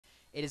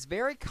It is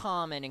very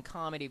common in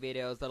comedy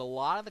videos that a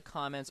lot of the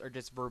comments are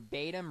just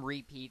verbatim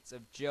repeats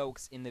of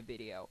jokes in the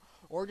video,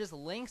 or just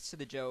links to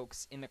the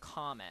jokes in the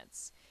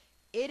comments.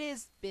 It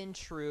has been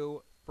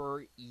true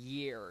for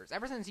years.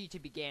 Ever since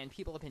YouTube began,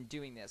 people have been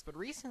doing this. But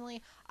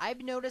recently,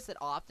 I've noticed that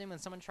often when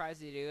someone tries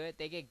to do it,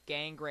 they get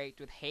gang raped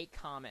with hate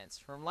comments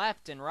from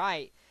left and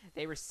right.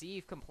 They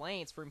receive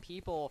complaints from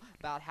people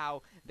about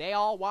how they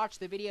all watch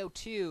the video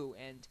too,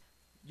 and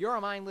you're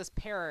a mindless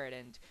parrot,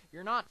 and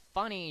you're not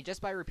funny just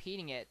by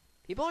repeating it.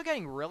 People are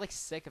getting really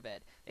sick of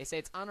it. They say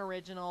it's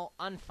unoriginal,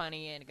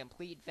 unfunny, and a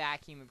complete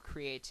vacuum of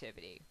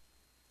creativity.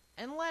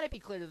 And let it be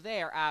clear that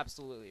they are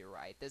absolutely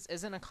right. This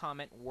isn't a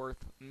comment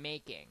worth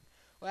making.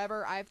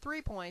 However, I have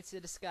 3 points to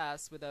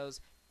discuss with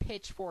those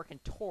pitchfork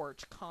and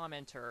torch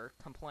commenter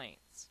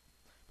complaints.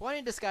 Point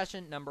of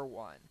discussion number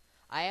 1.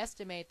 I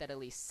estimate that at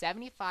least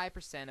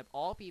 75% of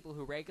all people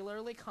who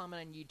regularly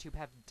comment on YouTube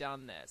have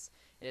done this.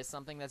 It is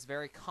something that's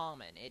very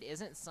common. It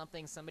isn't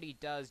something somebody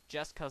does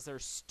just because they're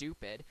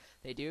stupid.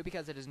 They do it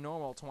because it is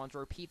normal to want to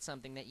repeat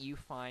something that you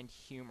find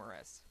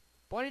humorous.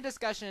 Point of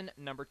discussion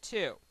number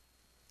 2.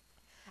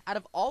 Out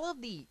of all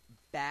of the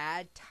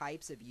bad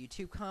types of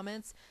YouTube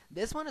comments,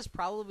 this one is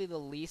probably the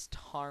least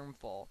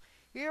harmful.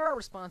 Here are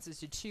responses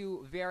to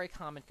 2 very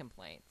common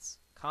complaints.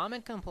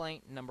 Common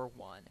complaint number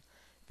 1.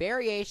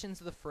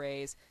 Variations of the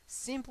phrase,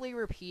 simply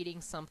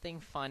repeating something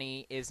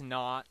funny is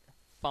not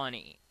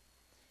funny.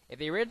 If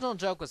the original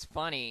joke was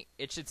funny,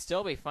 it should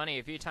still be funny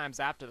a few times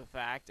after the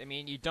fact. I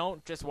mean, you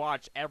don't just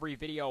watch every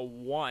video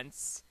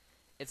once.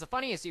 It's the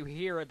funniest you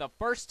hear the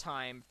first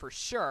time, for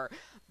sure,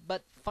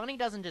 but funny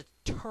doesn't just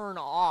turn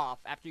off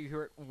after you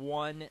hear it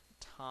one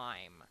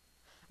time.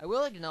 I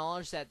will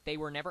acknowledge that they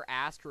were never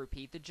asked to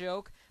repeat the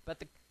joke, but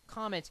the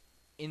comment,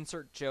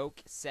 insert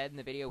joke, said in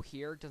the video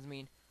here doesn't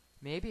mean,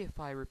 maybe if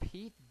I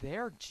repeat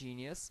their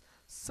genius,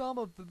 some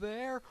of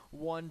their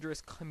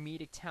wondrous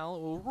comedic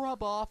talent will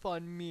rub off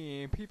on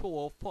me and people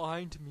will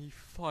find me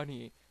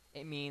funny.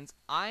 It means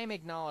I'm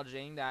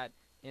acknowledging that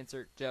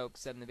insert joke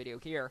said in the video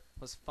here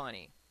was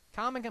funny.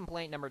 Common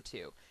complaint number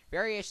 2.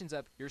 Variations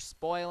of, you're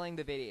spoiling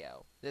the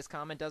video. This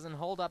comment doesn't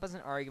hold up as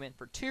an argument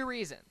for 2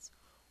 reasons.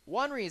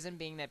 One reason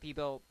being that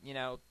people,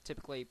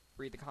 typically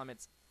read the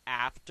comments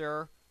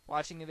after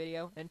watching the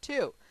video. And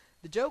 2,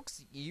 the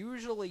jokes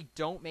usually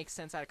don't make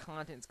sense out of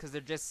context because they're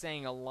just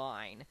saying a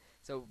line.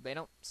 So they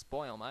don't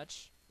spoil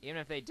much. Even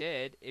if they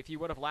did, if you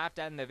would have laughed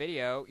at it in the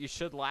video, you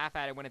should laugh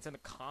at it when it's in the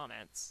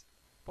comments.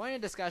 Point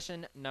of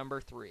discussion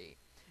number 3.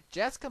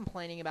 Just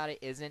complaining about it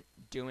isn't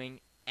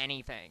doing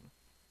anything.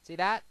 See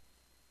that?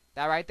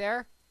 That right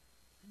there?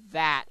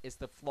 That is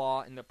the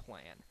flaw in the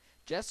plan.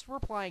 Just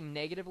replying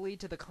negatively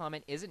to the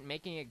comment isn't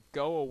making it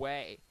go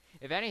away.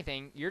 If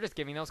anything, you're just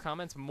giving those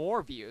comments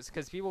more views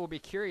because people will be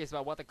curious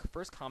about what the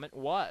first comment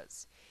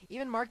was.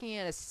 Even marking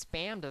it as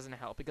spam doesn't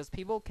help because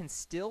people can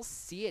still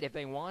see it if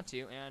they want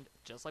to, and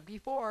just like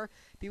before,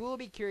 people will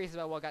be curious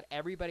about what got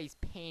everybody's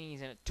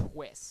panties in a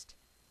twist.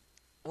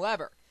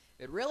 However,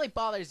 if it really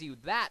bothers you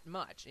that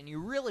much, and you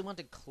really want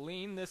to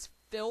clean this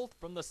filth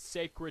from the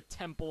sacred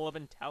temple of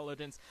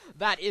intelligence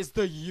that is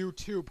the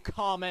YouTube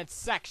comment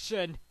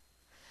section,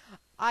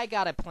 I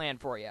got a plan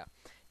for you.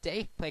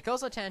 Pay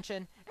close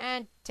attention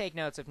and take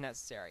notes if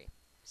necessary.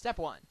 Step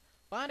 1.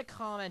 Find a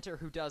commenter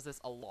who does this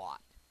a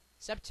lot.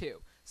 Step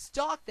 2.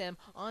 Stalk them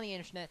on the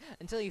internet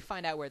until you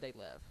find out where they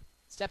live.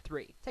 Step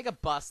 3. Take a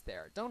bus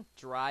there. Don't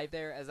drive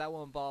there as that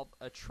will involve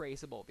a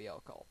traceable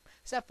vehicle.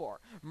 Step 4.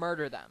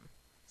 Murder them.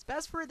 It's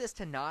best for this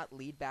to not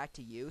lead back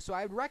to you, so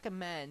I would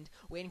recommend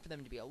waiting for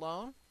them to be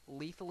alone,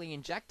 lethally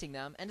injecting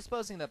them, and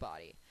disposing of the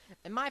body.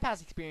 In my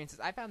past experiences,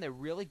 I found that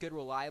really good,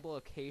 reliable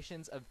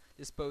locations of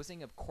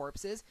disposing of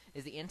corpses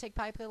is the intake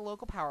pipe at a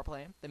local power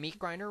plant, the meat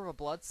grinder of a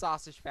blood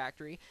sausage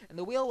factory, and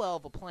the wheel well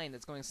of a plane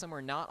that's going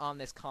somewhere not on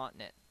this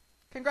continent.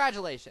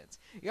 Congratulations!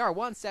 You are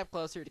one step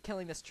closer to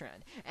killing this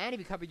trend, and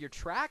if you covered your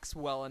tracks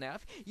well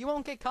enough, you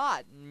won't get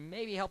caught, and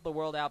maybe help the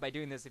world out by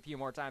doing this a few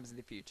more times in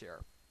the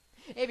future.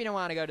 If you don't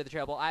want to go to the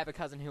trouble, I have a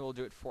cousin who will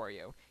do it for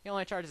you. He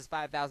only charges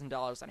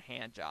 $5,000 on a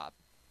hand job.